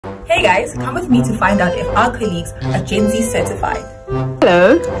Hey guys, come with me to find out if our colleagues are Gen Z certified.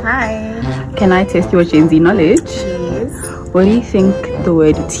 Hello. Hi. Can I test your Gen Z knowledge? Yes. What do you think the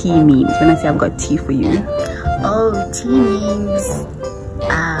word tea means when I say I've got tea for you? Oh, tea means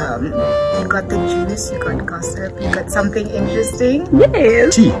you got the juice, you got gossip, you got something interesting.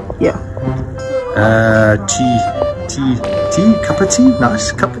 Yes. Tea. Yeah. Tea, cup of tea,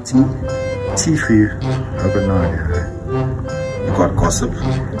 nice cup of tea. Tea for you. I've got no idea. You got gossip.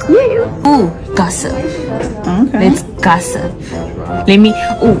 Yeah. Ooh, gossip. Okay. Let's gossip.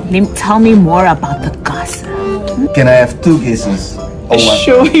 Tell me more about the gossip. Can I have two guesses? Or one?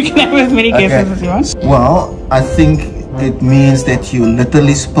 Sure, you can have as many guesses as you want. Well, I think it means that you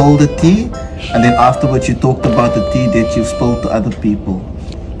literally spilled the tea, and then afterwards you talked about the tea that you've spilled to other people.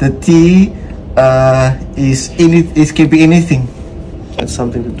 The tea it can be anything. That's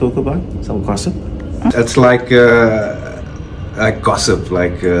something to talk about, some gossip. It's like gossip,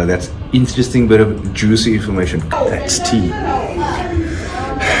 that's interesting bit of juicy information. That's tea.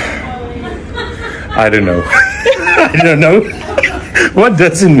 I don't know. I don't know. What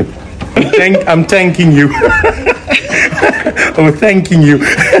does it mean? I'm thanking you. Oh, thanking you.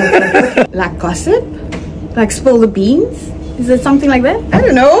 Like gossip? Like spill the beans? Is it something like that? I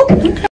don't know.